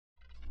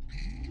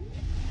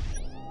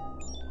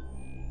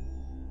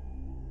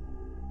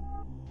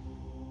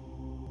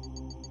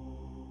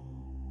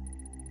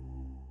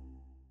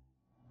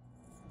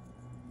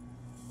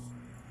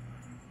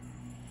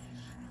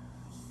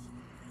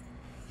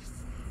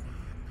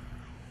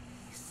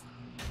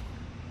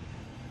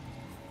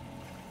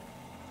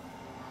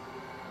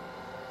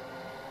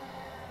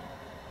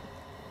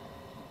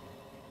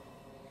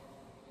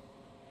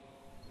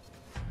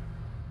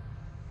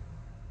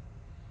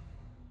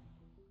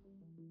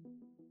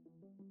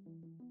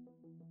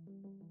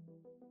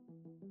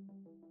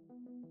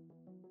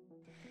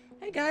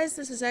Hey guys,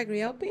 this is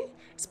Agriope.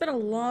 It's been a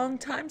long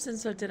time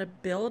since I did a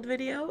build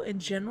video in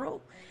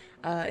general.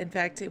 In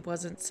fact, it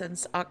wasn't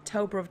since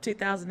October of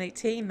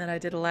 2018 that I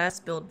did a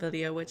last build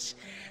video, which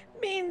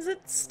means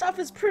that stuff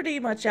is pretty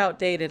much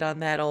outdated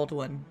on that old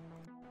one.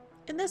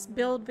 In this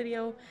build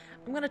video,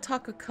 I'm going to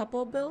talk a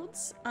couple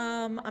builds.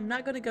 I'm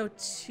not going to go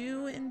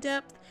too in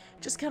depth,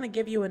 just kind of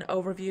give you an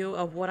overview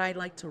of what I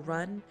like to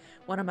run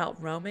when I'm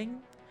out roaming.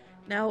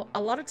 Now,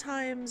 a lot of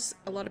times,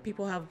 a lot of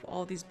people have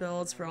all these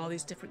builds for all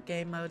these different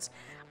game modes.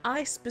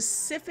 I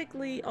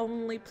specifically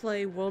only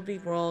play World v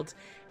World,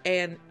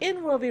 and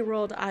in World v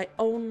World, I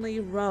only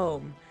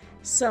roam.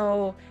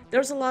 So,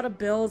 there's a lot of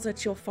builds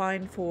that you'll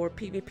find for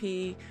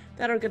PvP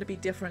that are going to be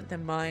different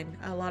than mine.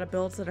 A lot of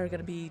builds that are going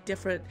to be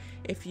different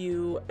if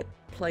you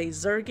play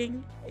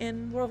Zerging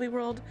in World v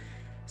World.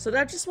 So,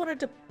 I just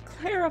wanted to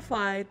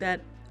clarify that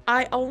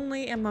I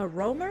only am a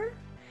roamer.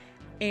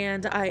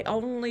 And I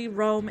only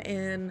roam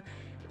in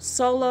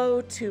solo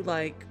to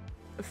like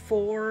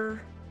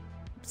 4,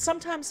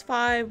 sometimes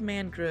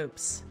 5-man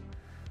groups.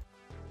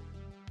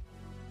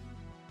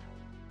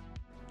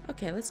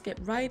 Okay, let's get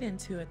right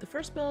into it. The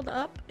first build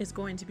up is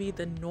going to be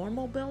the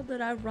normal build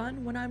that I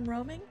run when I'm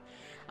roaming.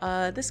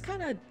 This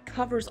kind of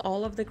covers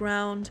all of the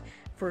ground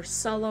for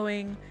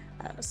soloing,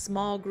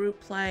 small group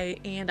play,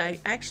 and I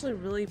actually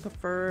really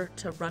prefer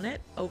to run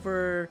it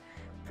over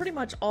pretty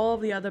much all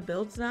of the other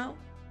builds now.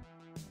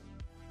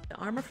 The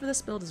armor for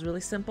this build is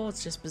really simple.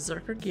 It's just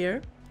Berserker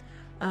gear.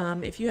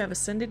 If you have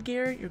Ascended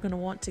gear, you're going to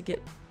want to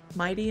get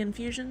Mighty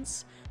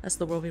infusions. That's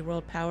the World v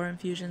World power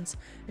infusions.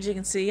 As you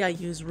can see, I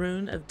use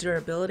Rune of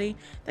Durability.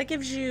 That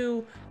gives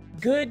you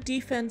good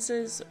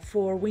defenses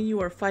for when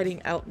you are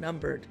fighting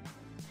outnumbered.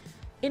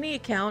 Any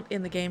account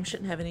in the game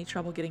shouldn't have any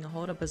trouble getting a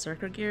hold of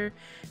Berserker gear.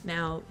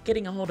 Now,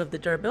 getting a hold of the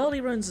Durability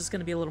runes is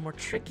going to be a little more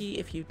tricky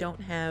if you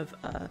don't have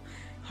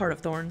Heart of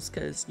Thorns,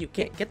 because you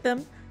can't get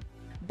them.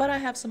 But I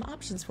have some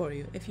options for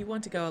you. If you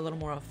want to go a little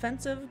more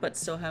offensive but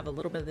still have a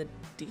little bit of the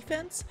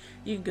defense,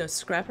 you can go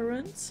Scrapper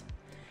runes.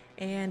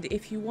 And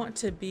if you want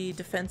to be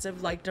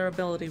defensive like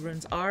durability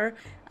runes are,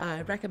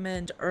 I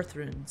recommend Earth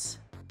runes.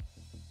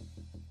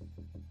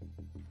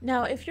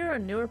 Now, if you're a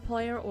newer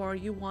player or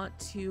you want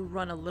to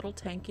run a little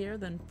tankier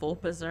than full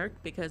Berserk,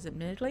 because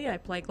admittedly I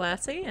play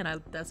classy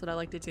and that's what I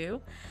like to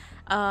do,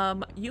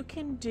 you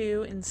can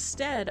do,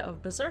 instead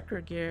of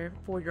Berserker gear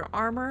for your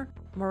armor,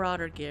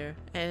 Marauder gear,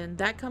 and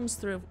that comes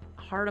through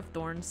Heart of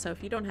Thorns. So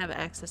if you don't have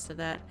access to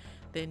that,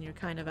 then you're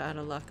kind of out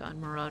of luck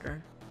on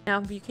Marauder. Now,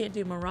 if you can't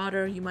do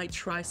Marauder, you might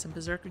try some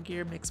Berserker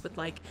gear mixed with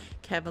like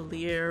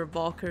Cavalier,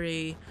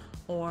 Valkyrie,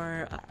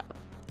 or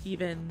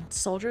even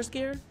Soldier's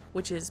gear,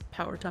 which is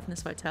power,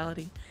 toughness,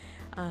 vitality.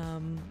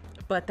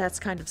 But that's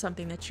kind of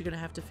something that you're going to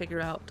have to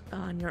figure out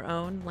on your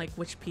own, like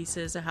which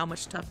pieces, how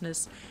much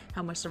toughness,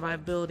 how much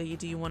survivability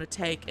do you want to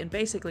take, and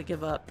basically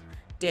give up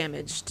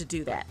damage to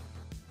do that.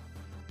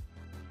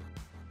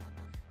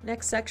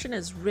 Next section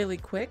is really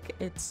quick.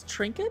 It's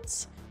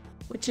Trinkets,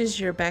 which is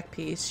your back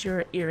piece,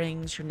 your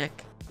earrings, your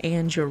neck,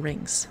 and your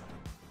rings.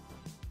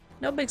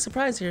 No big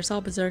surprise here, it's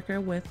all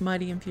Berserker with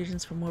Mighty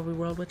infusions from World v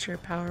World, which are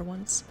power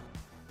ones.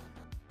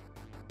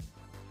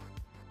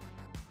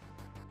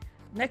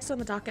 Next on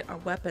the docket are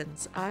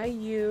weapons. I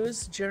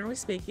use, generally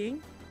speaking,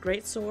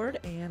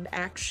 Greatsword and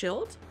Axe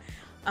Shield.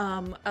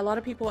 A lot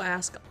of people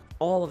ask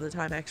all of the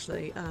time,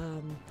 actually,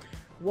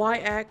 why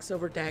axe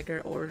over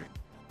dagger or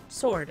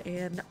sword?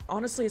 And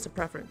honestly, it's a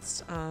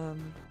preference.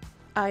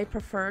 I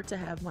prefer to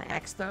have my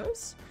axe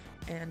throws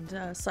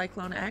and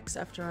cyclone axe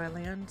after I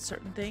land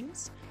certain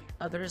things.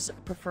 Others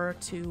prefer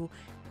to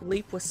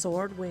leap with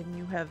sword when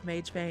you have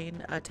Mage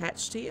Bane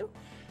attached to you.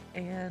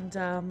 And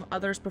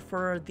others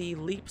prefer the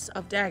leaps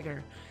of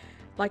dagger.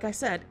 Like I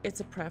said, it's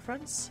a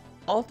preference.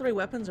 All three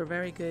weapons are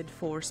very good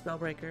for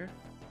Spellbreaker.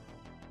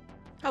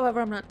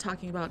 However, I'm not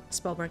talking about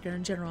Spellbreaker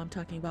in general, I'm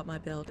talking about my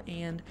build.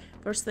 And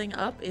first thing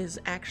up is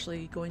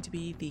actually going to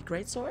be the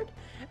Greatsword.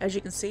 As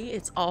you can see,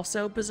 it's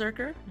also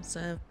Berserker. It's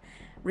a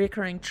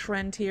recurring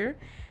trend here.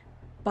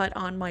 But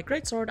on my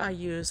Greatsword, I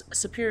use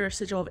Superior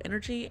Sigil of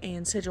Energy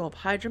and Sigil of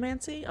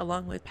Hydromancy,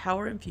 along with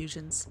power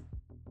infusions.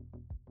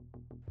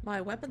 My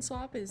weapon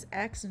swap is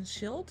Axe and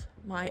Shield.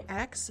 My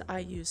Axe, I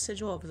use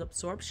Sigil of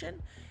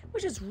Absorption,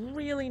 which is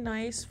really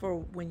nice for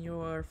when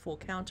you're full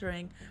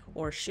countering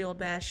or shield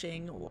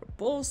bashing or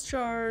Bull's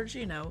Charge,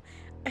 you know.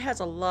 It has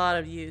a lot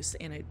of use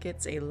and it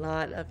gets a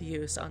lot of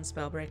use on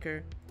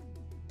Spellbreaker.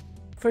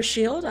 For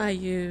Shield, I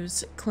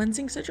use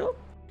Cleansing Sigil.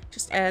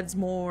 Just adds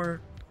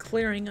more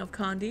clearing of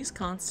condies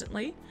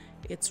constantly.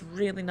 It's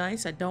really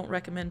nice. I don't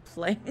recommend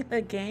playing the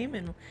game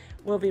in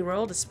World v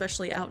World,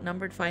 especially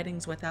outnumbered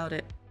fightings, without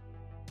it.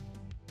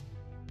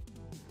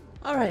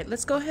 Alright,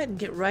 let's go ahead and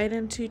get right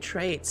into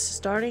traits,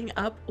 starting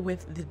up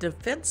with the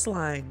defense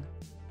line.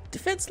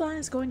 Defense line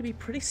is going to be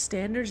pretty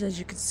standard. As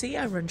you can see,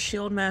 I run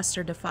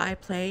Shieldmaster, Defy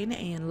Plane,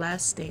 and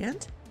Last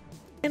Stand.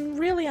 And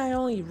really, I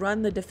only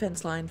run the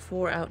defense line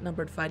for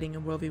outnumbered fighting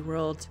in World v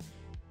World.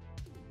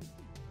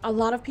 A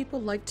lot of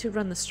people like to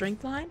run the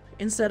strength line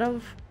instead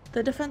of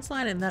the defense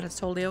line, and that is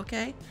totally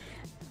okay.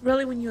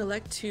 Really, when you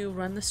elect to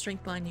run the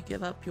strength line, you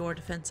give up your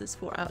defenses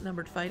for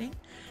outnumbered fighting.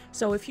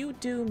 So if you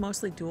do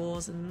mostly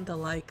duels and the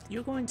like,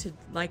 you're going to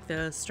like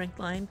the strength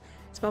line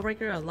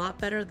Spellbreaker a lot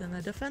better than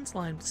the defense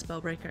line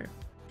Spellbreaker.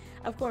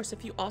 Of course,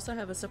 if you also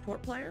have a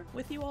support player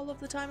with you all of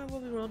the time in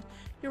Wooly World,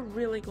 you're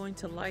really going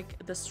to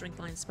like the strength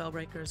line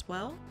Spellbreaker as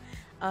well.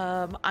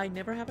 I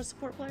never have a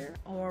support player,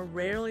 or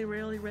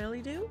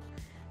rarely do,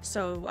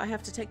 so I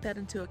have to take that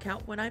into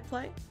account when I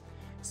play.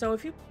 So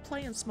if you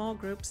play in small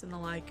groups and the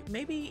like,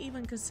 maybe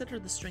even consider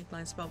the strength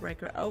line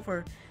Spellbreaker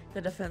over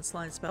the defense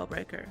line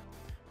Spellbreaker.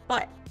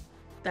 But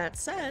that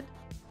said,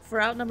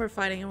 for outnumbered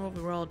fighting in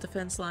Wooly World,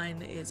 defense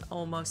line is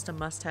almost a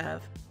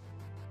must-have.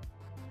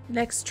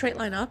 Next trait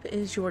line up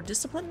is your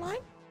discipline line,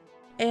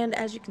 and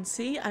as you can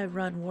see, I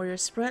run Warrior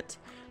Sprint,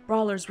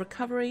 Brawler's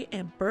Recovery,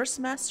 and Burst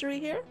Mastery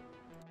here.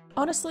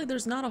 Honestly,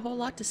 there's not a whole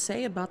lot to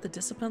say about the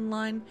discipline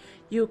line.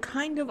 You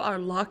kind of are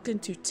locked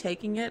into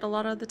taking it a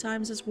lot of the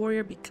times as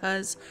Warrior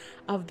because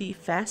of the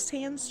fast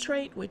hands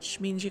trait, which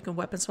means you can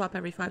weapon swap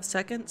every 5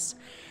 seconds.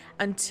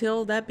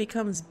 Until that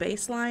becomes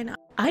baseline,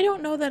 I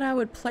don't know that I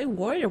would play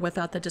Warrior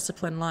without the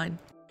discipline line.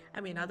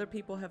 I mean, other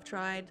people have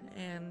tried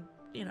and,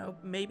 you know,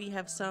 maybe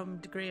have some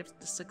degree of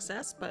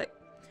success, but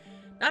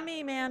not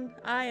me, man.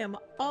 I am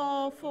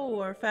all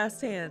for fast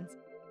hands.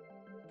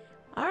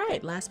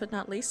 Alright, last but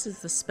not least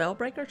is the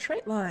Spellbreaker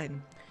trait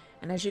line.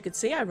 And as you can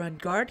see, I run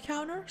Guard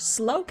Counter,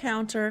 Slow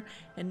Counter,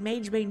 and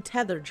Mage Bane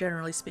Tether,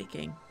 generally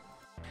speaking.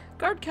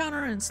 Guard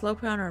Counter and Slow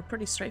Counter are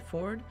pretty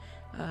straightforward.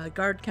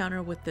 Guard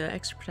Counter with the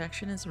extra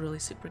protection is really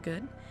super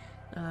good.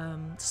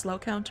 Slow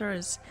Counter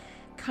is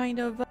kind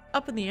of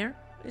up in the air.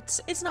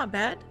 It's not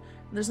bad.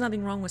 There's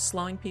nothing wrong with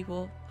slowing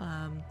people.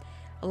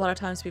 A lot of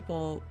times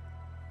people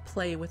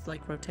play with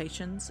like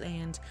rotations,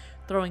 and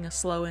throwing a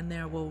slow in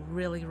there will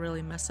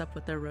really mess up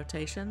with their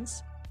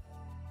rotations.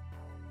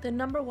 The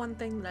number one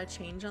thing that I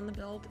change on the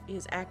build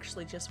is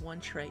actually just one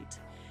trait,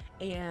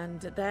 and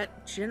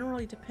that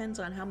generally depends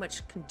on how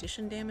much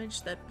condition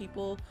damage that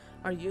people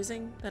are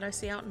using that I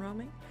see out in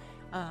roaming.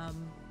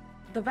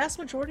 The vast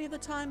majority of the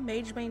time,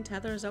 Mage Bane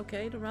Tether is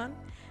okay to run,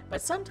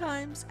 but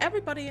sometimes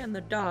everybody and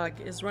their dog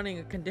is running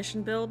a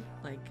condition build,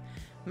 like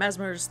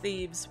Mesmers,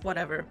 Thieves,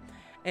 whatever.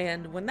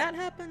 And when that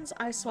happens,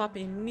 I swap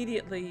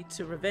immediately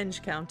to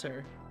Revenge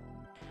Counter.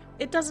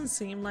 It doesn't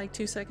seem like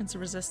 2 seconds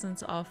of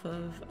resistance off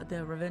of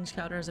the Revenge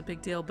Counter is a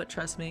big deal, but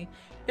trust me,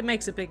 it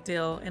makes a big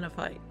deal in a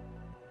fight.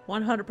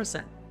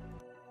 100%.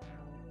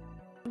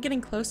 I'm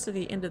getting close to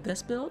the end of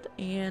this build,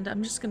 and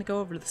I'm just going to go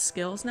over the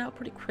skills now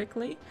pretty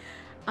quickly.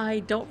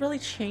 I don't really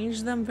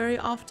change them very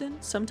often,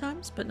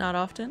 sometimes, but not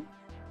often.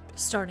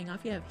 Starting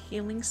off, you have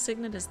Healing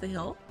Signet as the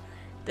hill.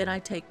 Then I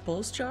take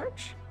Bull's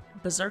Charge,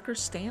 Berserker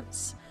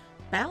Stance,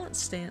 Balance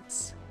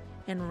Stance,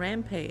 and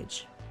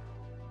Rampage.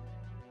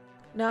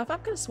 Now if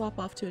I'm going to swap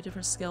off to a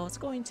different skill, it's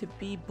going to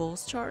be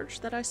Bull's Charge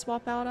that I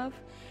swap out of,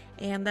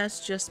 and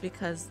that's just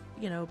because,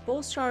 you know,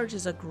 Bull's Charge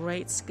is a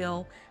great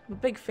skill. I'm a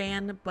big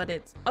fan, but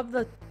it's, of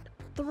the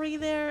 3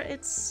 there,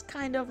 it's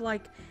kind of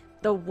like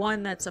the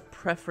one that's a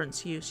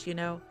preference use, you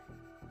know?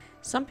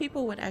 Some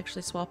people would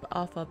actually swap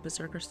off of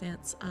Berserker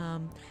Stance.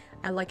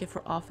 I like it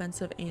for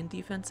offensive and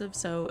defensive,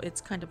 so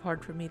it's kind of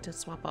hard for me to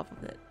swap off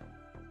of it.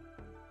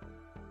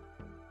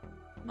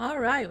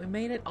 Alright, we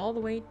made it all the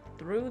way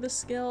through the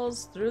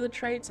skills, through the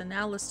traits, and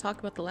now let's talk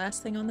about the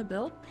last thing on the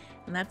build,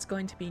 and that's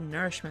going to be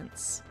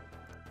Nourishments.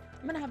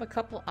 I'm going to have a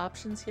couple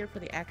options here for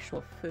the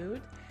actual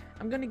food.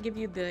 I'm going to give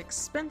you the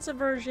expensive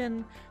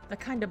version, the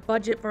kind of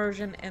budget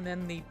version, and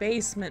then the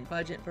basement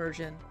budget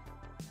version.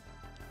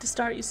 To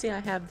start, you see I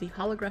have the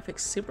holographic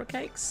super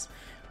cakes,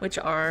 which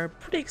are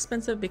pretty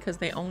expensive because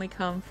they only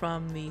come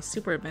from the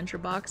Super Adventure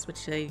box,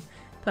 which they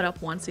put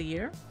up once a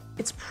year.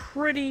 It's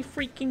pretty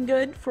freaking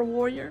good for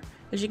Warrior.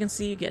 As you can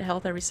see, you get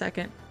health every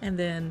second, and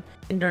then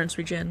endurance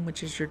regen,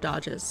 which is your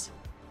dodges.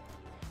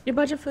 Your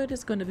budget food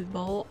is going to be a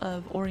bowl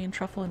of Orient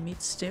truffle and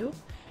meat stew,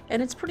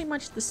 and it's pretty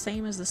much the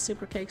same as the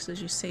super cakes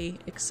as you see,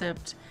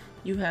 except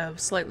you have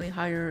slightly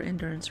higher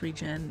endurance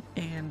regen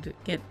and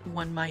get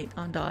 1 might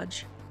on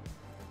dodge.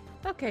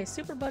 Okay,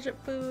 super budget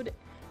food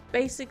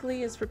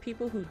basically is for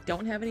people who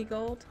don't have any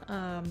gold.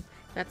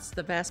 That's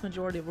the vast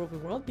majority of Ruby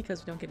World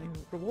because we don't get any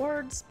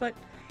rewards, but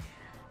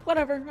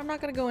whatever, I'm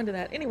not going to go into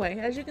that. Anyway,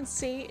 as you can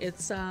see,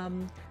 it's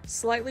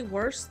slightly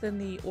worse than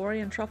the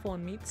Orient truffle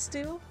and meat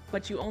stew,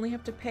 but you only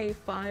have to pay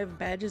 5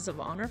 badges of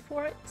honor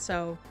for it,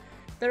 so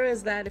there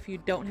is that if you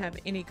don't have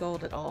any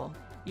gold at all.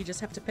 You just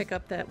have to pick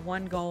up that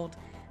 1 gold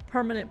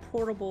permanent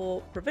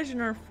portable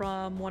provisioner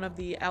from one of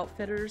the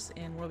outfitters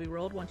in Ruby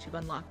World once you've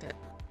unlocked it.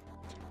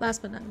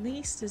 Last but not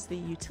least is the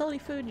utility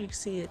food. You can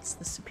see it's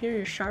the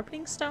superior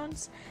sharpening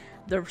stones.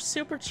 They're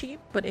super cheap,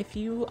 but if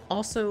you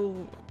also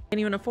can't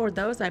even afford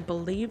those, I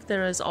believe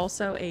there is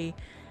also a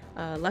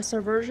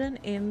lesser version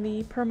in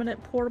the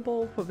permanent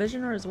portable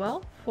provisioner as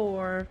well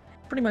for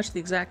pretty much the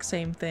exact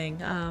same thing.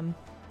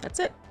 That's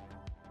it.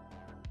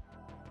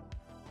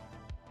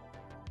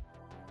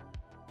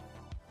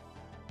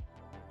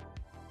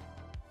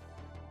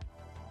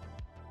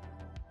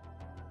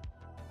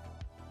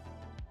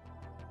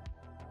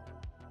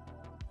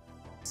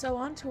 So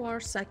on to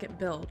our second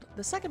build.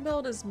 The second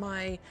build is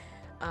my,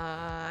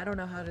 I don't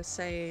know how to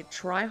say,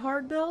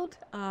 Tryhard build.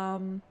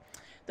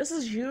 This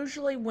is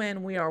usually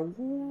when we are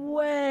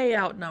way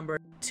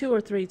outnumbered, 2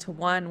 or 3 to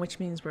 1, which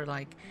means we're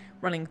like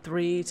running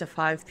 3 to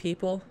 5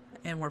 people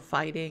and we're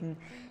fighting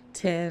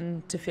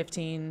 10 to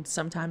 15,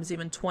 sometimes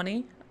even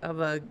 20 of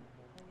a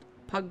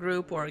pug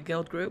group or a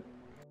guild group.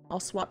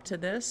 I'll swap to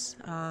this.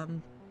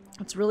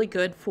 It's really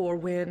good for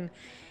when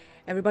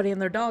everybody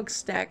and their dog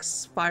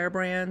stacks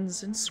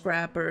firebrands and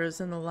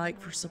scrappers and the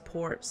like for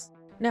supports.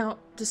 Now,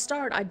 to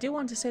start, I do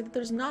want to say that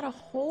there's not a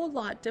whole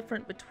lot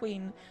different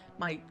between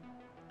my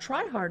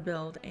Tryhard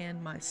build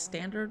and my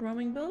standard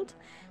roaming build.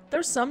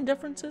 There's some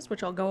differences,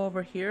 which I'll go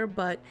over here,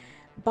 but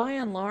by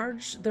and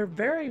large, they're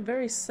very,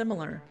 very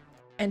similar.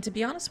 And to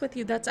be honest with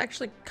you, that's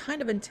actually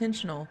kind of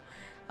intentional.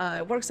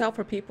 It works out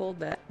for people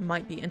that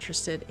might be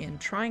interested in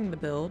trying the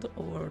build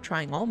or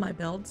trying all my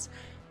builds,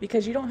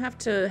 because you don't have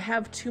to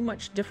have too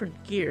much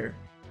different gear.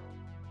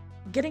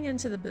 Getting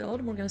into the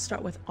build, we're going to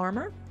start with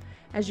armor.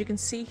 As you can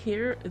see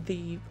here,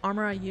 the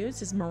armor I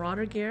use is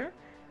Marauder gear,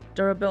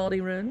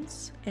 durability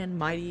runes, and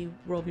mighty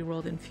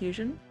World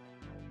infusion.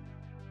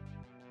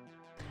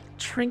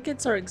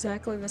 Trinkets are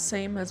exactly the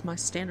same as my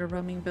standard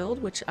roaming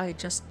build, which I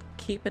just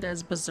keep it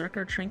as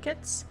Berserker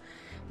trinkets.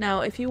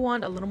 Now, if you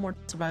want a little more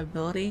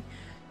survivability,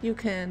 you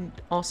can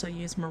also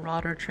use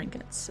Marauder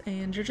trinkets,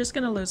 and you're just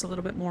going to lose a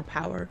little bit more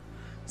power.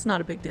 It's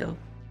not a big deal.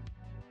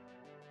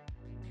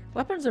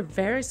 Weapons are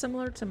very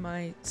similar to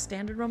my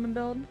standard Roman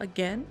build.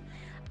 Again,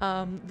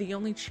 the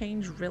only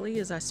change really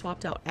is I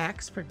swapped out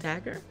axe for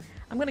dagger.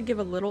 I'm going to give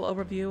a little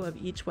overview of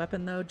each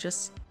weapon though,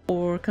 just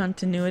for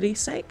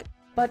continuity's sake.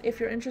 But if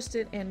you're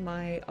interested in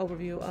my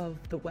overview of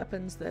the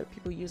weapons that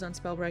people use on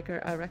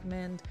Spellbreaker, I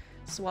recommend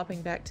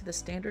swapping back to the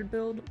standard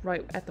build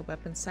right at the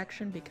weapons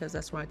section, because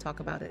that's where I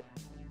talk about it.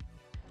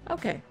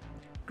 Okay,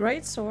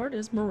 Great Sword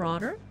is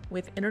Marauder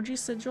with Energy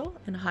Sigil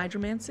and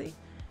Hydromancy,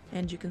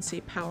 and you can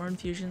see power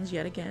infusions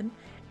yet again.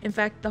 In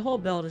fact, the whole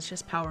build is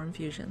just power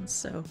infusions,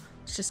 so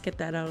let's just get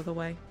that out of the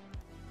way.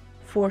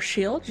 For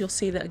shield, you'll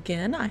see that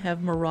again I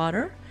have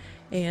Marauder,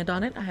 and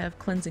on it I have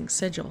Cleansing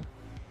Sigil.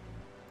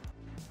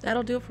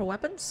 That'll do it for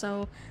weapons,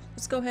 so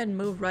let's go ahead and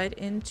move right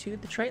into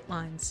the trait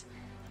lines.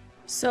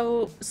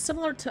 So,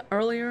 similar to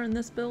earlier in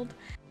this build,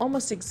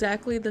 almost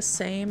exactly the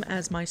same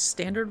as my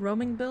standard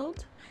roaming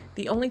build.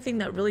 The only thing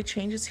that really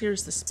changes here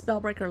is the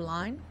Spellbreaker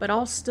line, but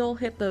I'll still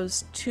hit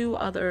those 2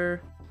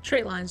 other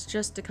trait lines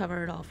just to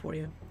cover it all for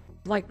you.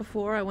 Like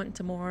before, I went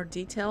into more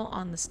detail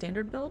on the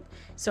standard build,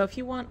 so if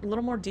you want a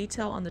little more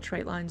detail on the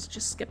trait lines,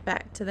 just skip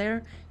back to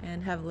there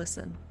and have a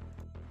listen.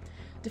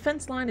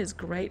 Defense line is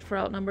great for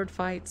outnumbered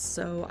fights,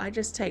 so I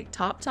just take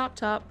top,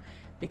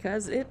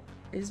 because it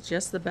is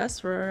just the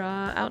best for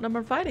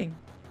outnumbered fighting.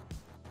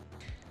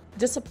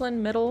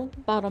 Discipline, middle,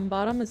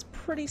 bottom is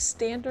pretty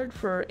standard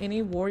for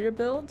any warrior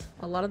build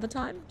a lot of the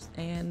times,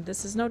 and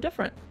this is no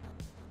different.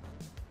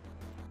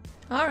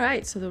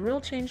 Alright, so the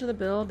real change of the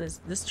build is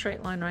this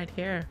trait line right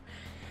here.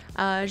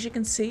 As you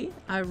can see,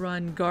 I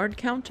run guard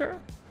counter,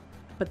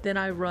 but then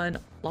I run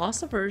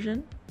loss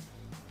aversion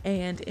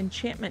and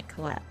enchantment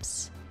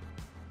collapse.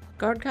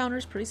 Guard counter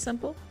is pretty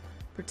simple.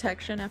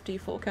 Protection after you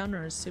full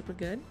counter is super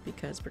good,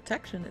 because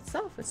protection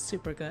itself is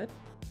super good.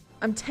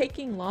 I'm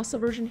taking loss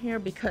aversion here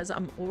because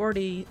I'm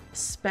already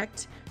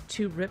spec'd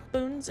 2 rip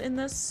boons in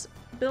this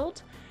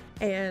build,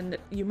 and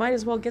you might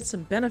as well get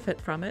some benefit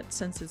from it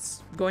since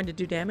it's going to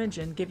do damage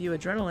and give you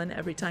adrenaline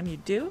every time you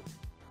do.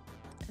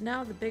 And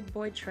now the big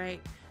boy trait,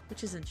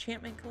 which is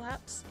enchantment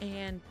collapse,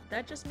 and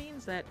that just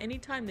means that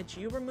anytime that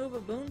you remove a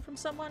boon from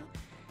someone,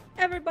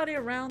 everybody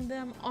around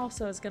them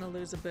also is going to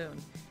lose a boon.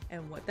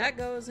 And what that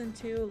goes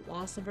into,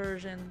 loss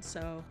aversion,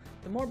 so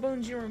the more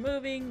boons you're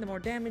removing, the more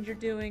damage you're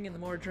doing, and the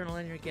more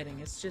adrenaline you're getting.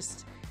 It's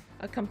just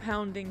a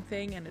compounding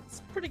thing, and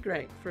it's pretty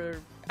great for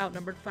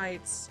outnumbered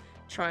fights,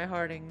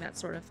 tryharding, that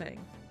sort of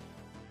thing.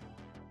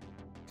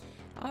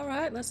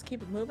 Alright, let's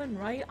keep it moving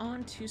right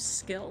on to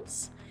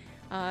skills.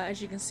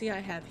 As you can see, I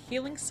have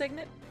Healing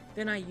Signet,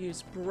 then I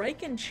use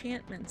Break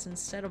Enchantments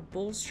instead of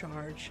Bull's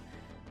Charge,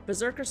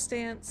 Berserker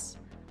Stance,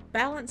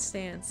 Balance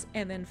Stance,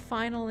 and then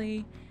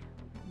finally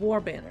War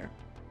Banner.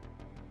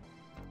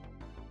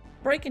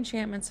 Break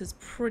Enchantments is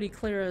pretty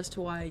clear as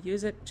to why I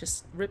use it,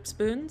 just rips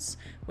boons,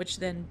 which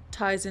then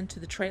ties into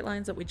the trait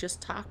lines that we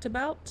just talked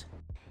about.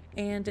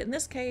 And in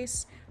this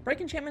case, Break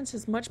Enchantments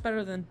is much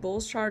better than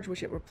Bull's Charge,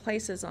 which it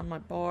replaces on my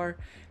bar,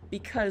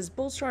 because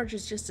Bull's Charge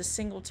is just a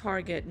single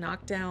target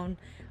knockdown.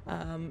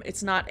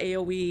 It's not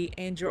AoE,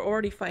 and you're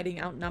already fighting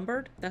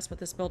outnumbered. That's what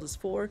this build is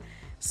for.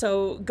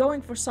 So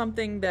going for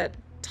something that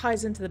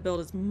ties into the build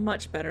is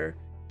much better.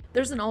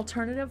 There's an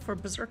alternative for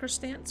Berserker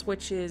Stance,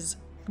 which is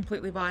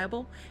completely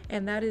viable,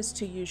 and that is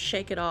to use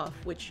Shake It Off,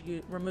 which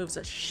removes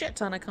a shit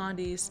ton of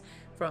condies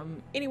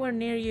from anywhere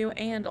near you,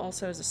 and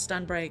also as a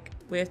stun break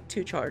with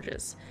 2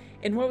 charges.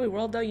 In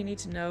World though, you need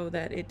to know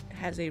that it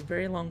has a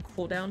very long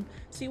cooldown,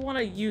 so you want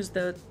to use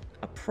that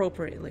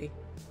appropriately.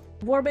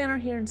 War Banner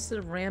here instead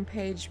of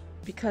Rampage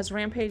because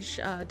Rampage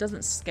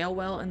doesn't scale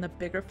well in the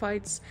bigger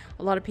fights.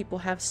 A lot of people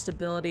have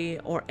stability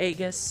or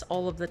Aegis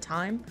all of the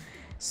time.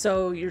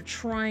 So you're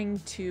trying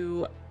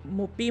to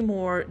be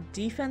more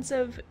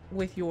defensive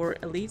with your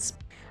elites.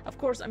 Of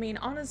course, I mean,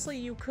 honestly,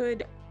 you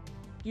could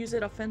use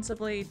it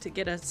offensively to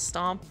get a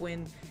stomp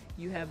when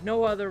you have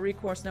no other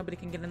recourse, nobody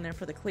can get in there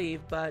for the cleave,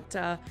 but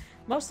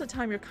most of the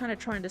time you're kind of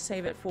trying to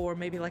save it for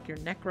maybe like your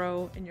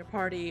Necro in your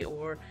party,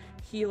 or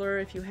healer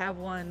if you have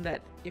one,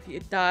 that if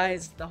it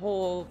dies, the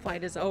whole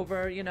fight is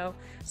over, you know?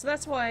 So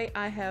that's why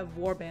I have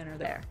War Banner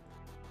there.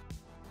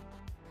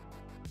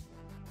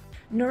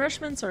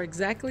 Nourishments are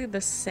exactly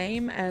the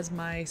same as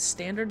my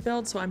standard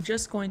build, so I'm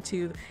just going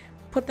to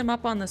put them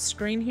up on the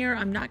screen here.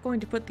 I'm not going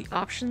to put the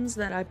options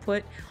that I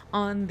put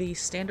on the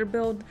standard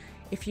build.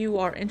 If you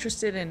are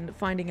interested in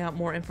finding out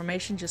more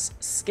information,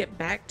 just skip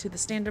back to the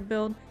standard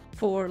build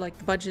for like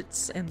the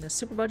budgets and the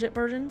super budget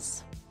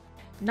versions.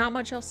 Not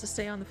much else to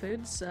say on the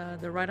foods.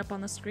 They're right up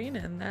on the screen,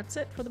 and that's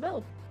it for the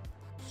build.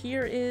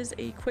 Here is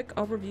a quick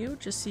overview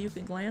just so you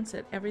can glance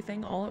at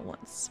everything all at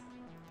once.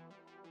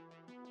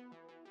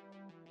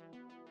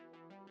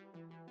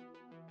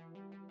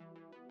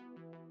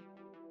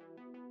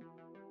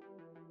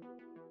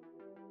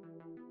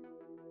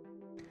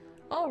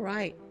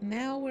 Alright,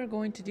 now we're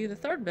going to do the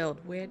third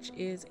build, which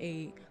is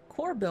a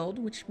core build,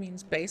 which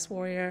means base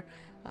warrior,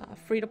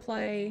 free to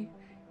play,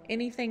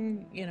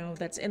 anything, you know,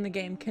 that's in the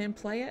game can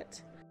play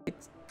it. It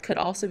could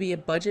also be a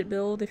budget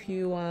build if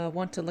you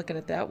want to look at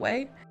it that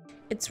way.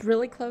 It's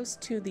really close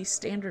to the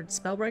standard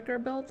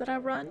Spellbreaker build that I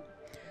run,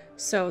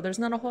 so there's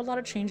not a whole lot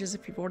of changes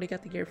if you've already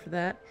got the gear for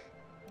that.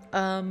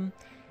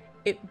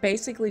 It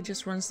basically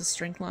just runs the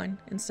strength line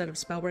instead of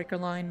Spellbreaker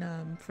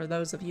line, for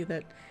those of you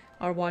that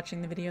are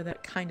watching the video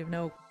that kind of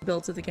know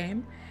builds of the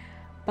game.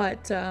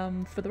 But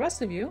for the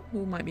rest of you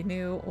who might be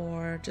new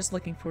or just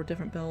looking for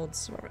different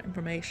builds or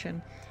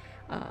information,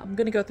 I'm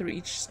going to go through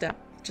each step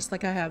just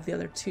like I have the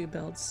other two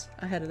builds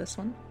ahead of this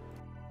one.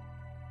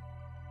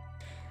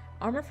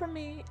 Armor for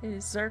me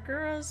is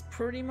Zerker, as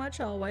pretty much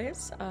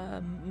always,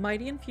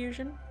 Mighty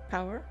Infusion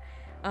power,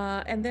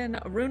 and then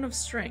a Rune of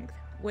Strength,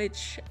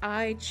 which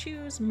I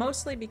choose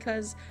mostly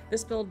because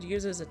this build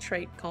uses a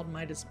trait called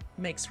Might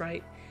Makes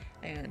Right,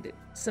 and it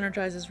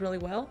synergizes really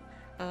well.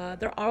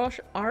 There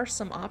are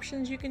some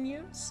options you can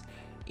use.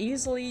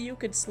 Easily you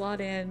could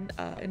slot in,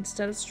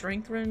 instead of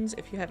strength runes,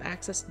 if you have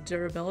access to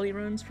durability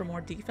runes for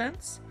more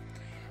defense.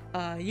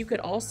 You could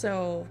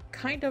also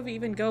kind of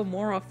even go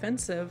more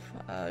offensive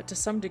to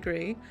some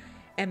degree,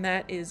 and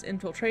that is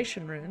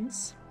infiltration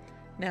runes.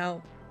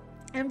 Now,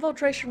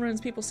 infiltration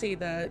runes, people see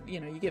that, you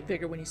know, you get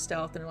bigger when you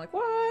stealth, and they're like,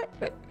 what?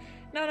 But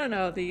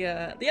no, the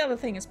other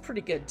thing is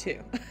pretty good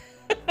too.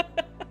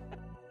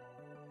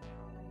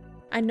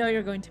 I know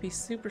you're going to be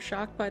super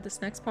shocked by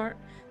this next part,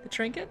 the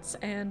Trinkets,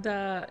 and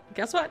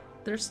guess what?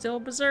 They're still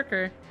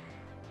Berserker.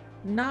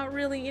 Not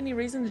really any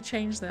reason to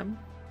change them.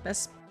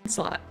 Best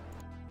slot.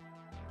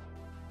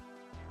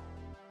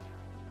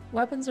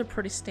 Weapons are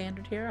pretty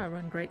standard here. I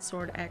run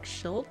Greatsword, Axe,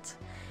 Shield.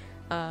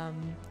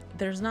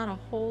 There's not a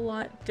whole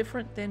lot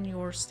different than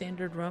your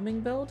standard roaming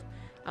build.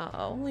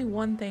 Only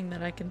one thing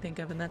that I can think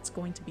of, and that's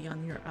going to be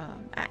on your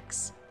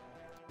Axe.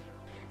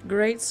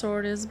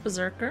 Greatsword is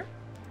Berserker,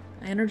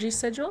 Energy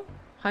Sigil,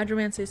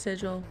 Hydromancy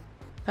Sigil,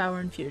 Power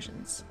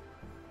Infusions.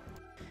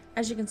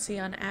 As you can see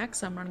on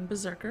Axe, I'm running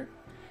Berserker,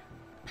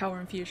 Power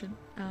Infusion,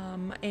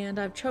 and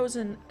I've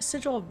chosen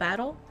Sigil of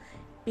Battle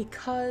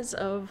because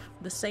of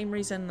the same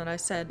reason that I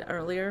said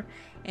earlier,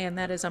 and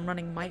that is I'm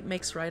running Might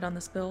Makes Right on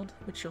this build,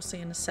 which you'll see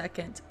in a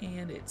second,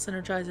 and it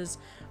synergizes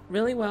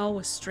really well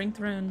with Strength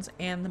runes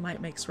and the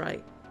Might Makes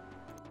Right.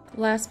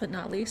 Last but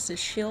not least is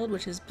Shield,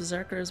 which is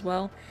Berserker as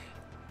well,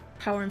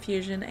 Power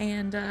Infusion,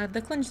 and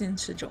the Cleansing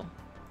Sigil.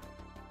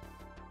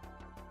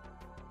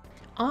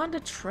 On to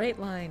trait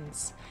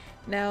lines.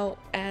 Now,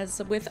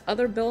 as with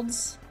other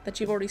builds that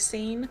you've already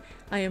seen,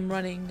 I am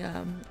running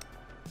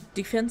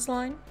Defense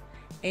line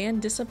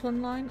and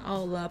Discipline line.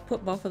 I'll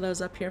put both of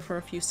those up here for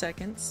a few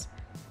seconds.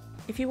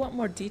 If you want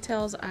more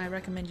details, I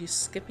recommend you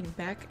skipping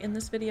back in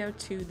this video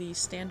to the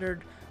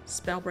standard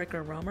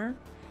Spellbreaker roamer,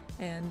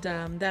 and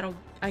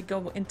I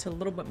go into a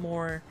little bit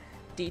more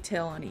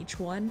detail on each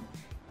one.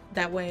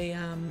 That way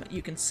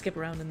you can skip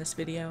around in this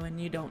video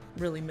and you don't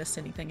really miss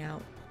anything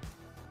out.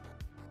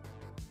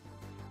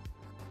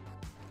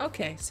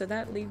 Okay, so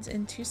that leads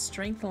into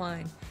Strength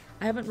line.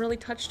 I haven't really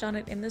touched on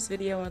it in this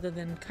video other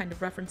than kind of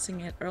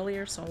referencing it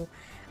earlier, so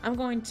I'm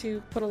going to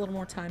put a little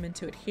more time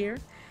into it here.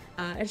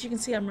 As you can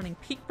see, I'm running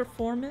Peak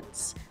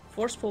Performance,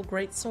 Forceful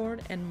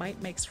Greatsword, and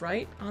Might Makes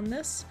Right on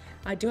this.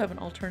 I do have an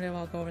alternative,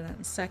 I'll go over that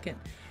in a second.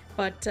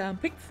 But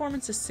Peak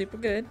Performance is super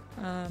good.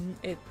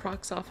 It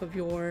procs off of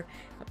your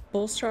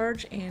Bull's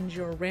Charge and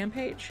your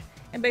Rampage,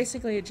 and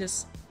basically it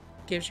just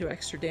gives you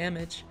extra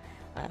damage.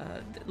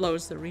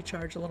 Lowers the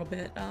recharge a little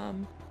bit.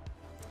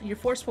 Your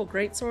Forceful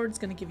Greatsword is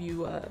going to give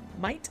you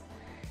Might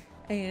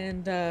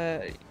and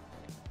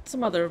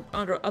some other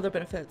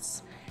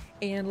benefits.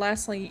 And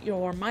lastly,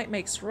 your Might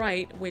Makes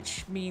Right,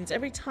 which means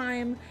every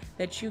time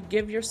that you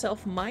give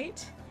yourself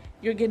Might,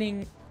 you're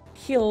getting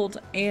healed,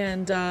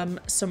 and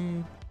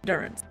some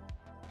endurance.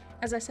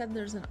 As I said,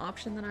 there's an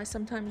option that I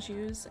sometimes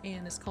use,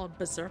 and it's called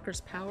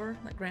Berserker's Power,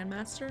 like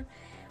Grandmaster.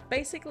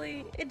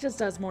 Basically, it just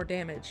does more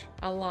damage,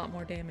 a lot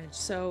more damage.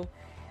 So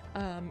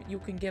you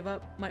can give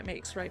up Might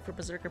Makes Right for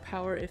Berserker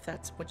Power if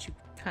that's what you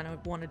kind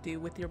of want to do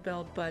with your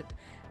build, but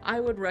I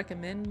would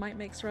recommend Might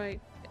Makes Right,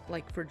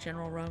 like for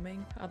general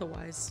roaming.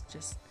 Otherwise,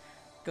 just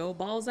go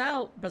balls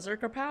out,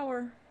 Berserker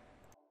Power.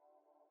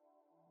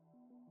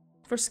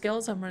 For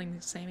skills, I'm running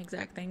the same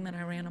exact thing that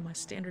I ran on my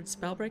standard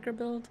Spellbreaker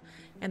build,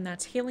 and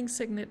that's Healing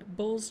Signet,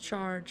 Bull's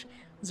Charge,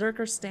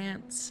 Zerker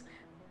Stance,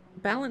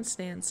 Balance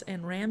Stance,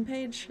 and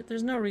Rampage.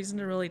 There's no reason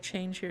to really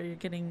change here. You're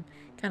getting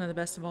kind of the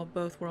best of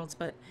both worlds,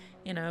 but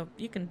you know,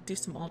 you can do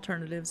some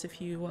alternatives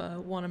if you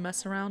want to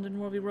mess around in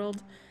WvW.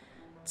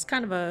 It's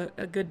kind of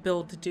a good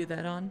build to do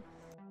that on.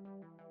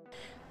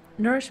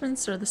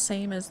 Nourishments are the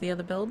same as the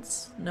other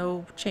builds,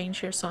 no change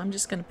here, so I'm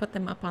just going to put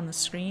them up on the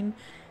screen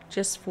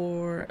just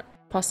for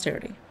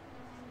posterity.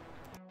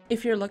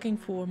 If you're looking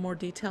for more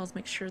details,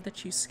 make sure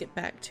that you skip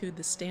back to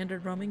the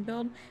standard roaming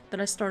build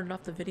that I started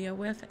off the video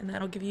with, and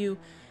that'll give you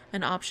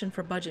an option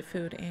for budget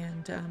food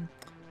and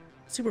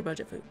super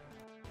budget food.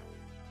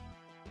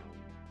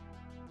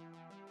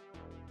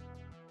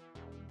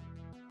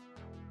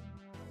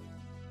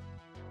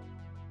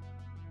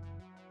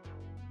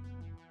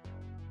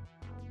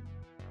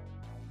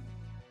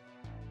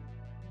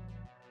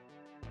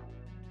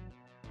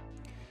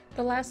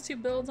 The last two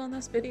builds on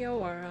this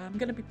video are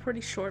going to be pretty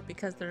short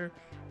because they're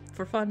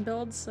for fun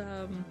builds.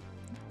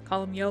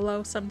 Call them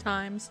YOLO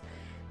sometimes.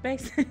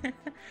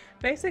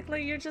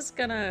 Basically, you're just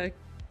gonna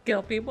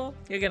kill people.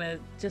 You're gonna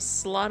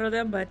just slaughter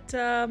them, but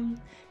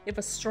if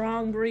a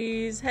strong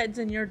breeze heads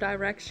in your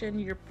direction,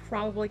 you're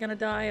probably gonna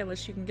die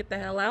unless you can get the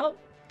hell out.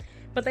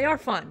 But they are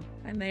fun,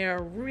 and they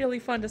are really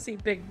fun to see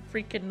big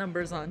freaking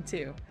numbers on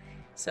too.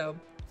 So,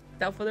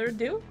 without further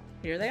ado,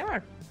 here they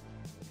are.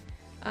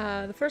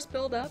 The first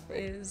build up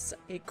is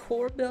a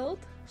core build,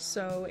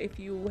 so if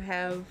you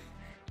have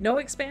no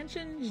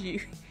expansions,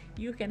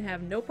 you can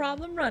have no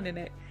problem running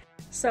it.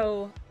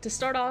 So to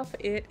start off,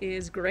 it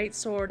is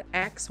Greatsword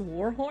Axe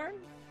Warhorn,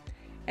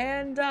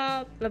 and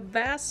the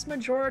vast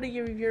majority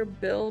of your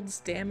build's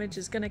damage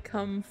is going to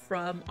come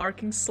from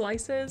arcing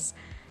slices,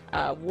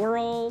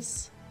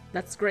 whirls,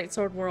 that's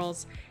Greatsword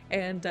whirls,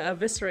 and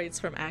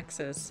eviscerates from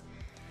axes.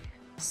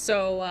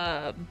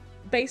 So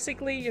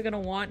basically you're going to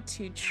want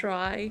to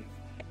try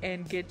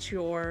and get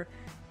your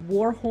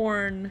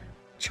Warhorn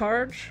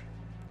charge.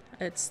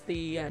 It's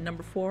the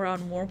number 4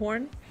 on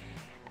Warhorn,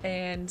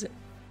 and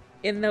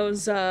in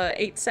those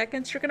 8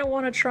 seconds you're going to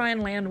want to try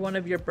and land one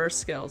of your burst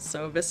skills,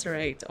 so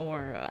Eviscerate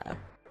or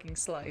King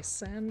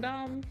Slice,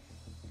 and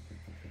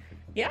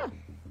yeah,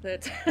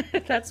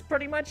 that's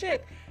pretty much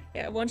it.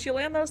 Yeah, once you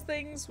land those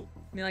things,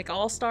 like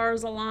all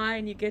stars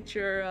align, you get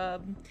your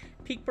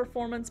peak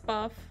performance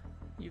buff,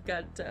 you've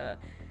got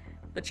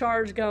the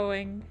charge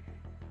going,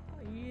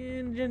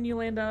 and then you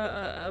land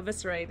a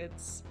Eviscerate.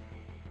 It's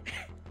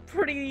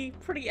pretty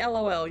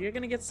LOL. You're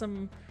gonna get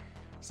some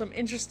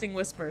interesting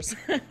whispers.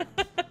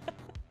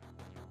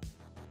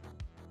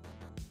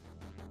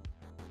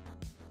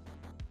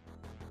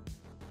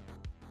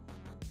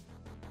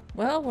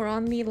 Well, we're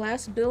on the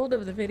last build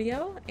of the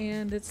video,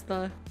 and it's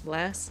the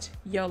last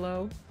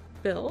YOLO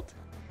build.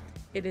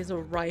 It is a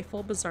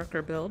rifle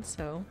berserker build,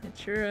 so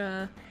it's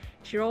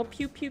your old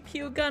pew pew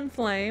pew gun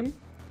flame.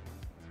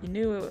 You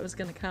knew it was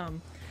gonna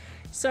come.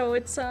 So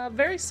it's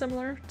very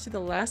similar to the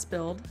last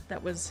build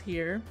that was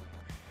here.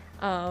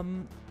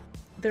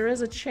 There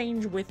is a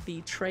change with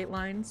the trait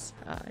lines.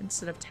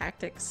 Instead of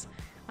tactics,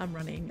 I'm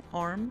running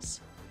arms,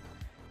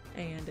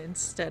 and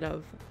instead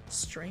of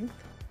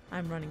strength,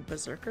 I'm running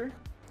berserker.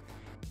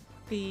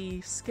 The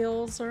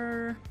skills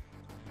are,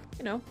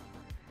 you know,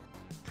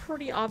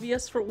 pretty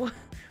obvious for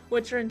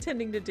what you're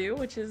intending to do,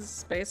 which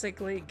is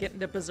basically get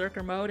into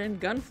berserker mode and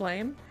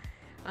gunflame.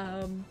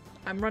 I'm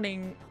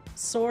running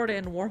sword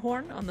and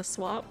Warhorn on the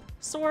swap.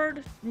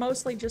 Sword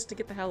mostly just to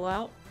get the hell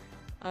out.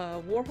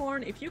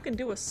 Warhorn, if you can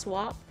do a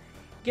swap,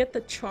 get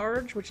the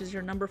charge, which is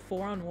your number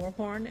 4 on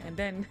Warhorn, and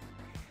then,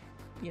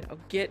 you know,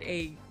 get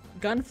a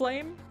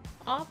gunflame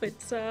off.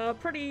 It's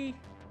pretty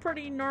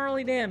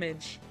gnarly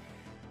damage,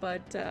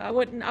 but I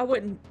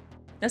wouldn't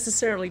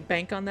necessarily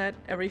bank on that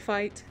every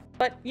fight.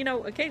 But you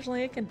know,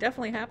 occasionally it can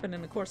definitely happen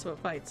in the course of a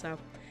fight. So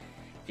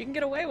if you can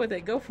get away with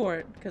it, go for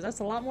it, because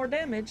that's a lot more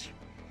damage.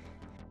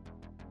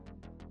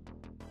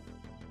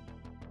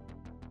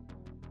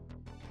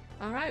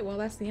 Alright, well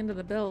that's the end of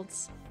the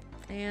builds,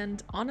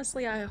 and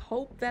honestly I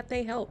hope that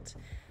they helped.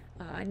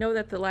 I know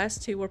that the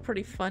last two were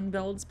pretty fun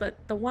builds,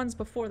 but the ones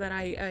before that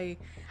I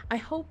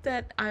hope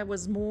that I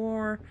was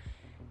more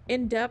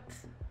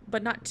in-depth,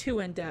 but not too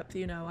in-depth,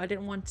 you know. I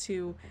didn't want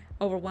to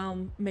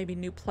overwhelm maybe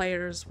new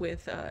players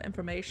with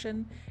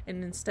information,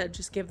 and instead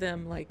just give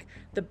them like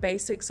the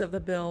basics of the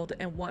build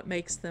and what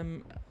makes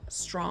them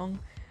strong,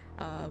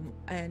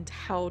 and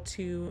how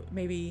to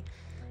maybe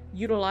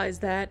utilize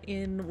that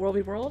in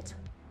WvW.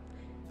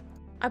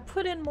 I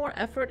put in more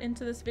effort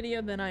into this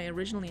video than I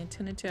originally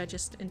intended to. I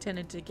just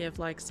intended to give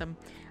like some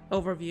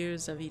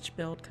overviews of each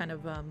build, kind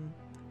of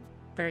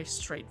very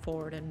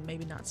straightforward, and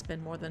maybe not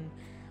spend more than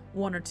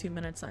 1 or 2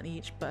 minutes on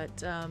each. But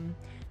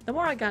the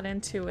more I got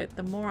into it,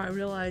 the more I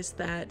realized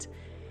that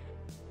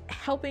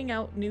helping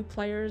out new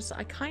players,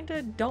 I kind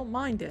of don't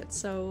mind it.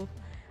 So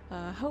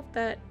hope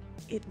that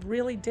it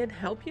really did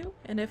help you,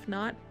 and if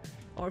not,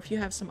 or if you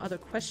have some other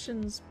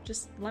questions,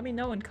 just let me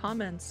know in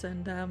comments,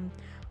 and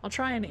I'll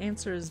try and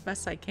answer as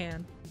best I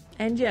can.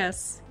 And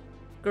yes,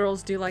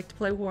 girls do like to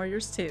play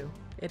warriors too.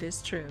 It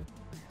is true.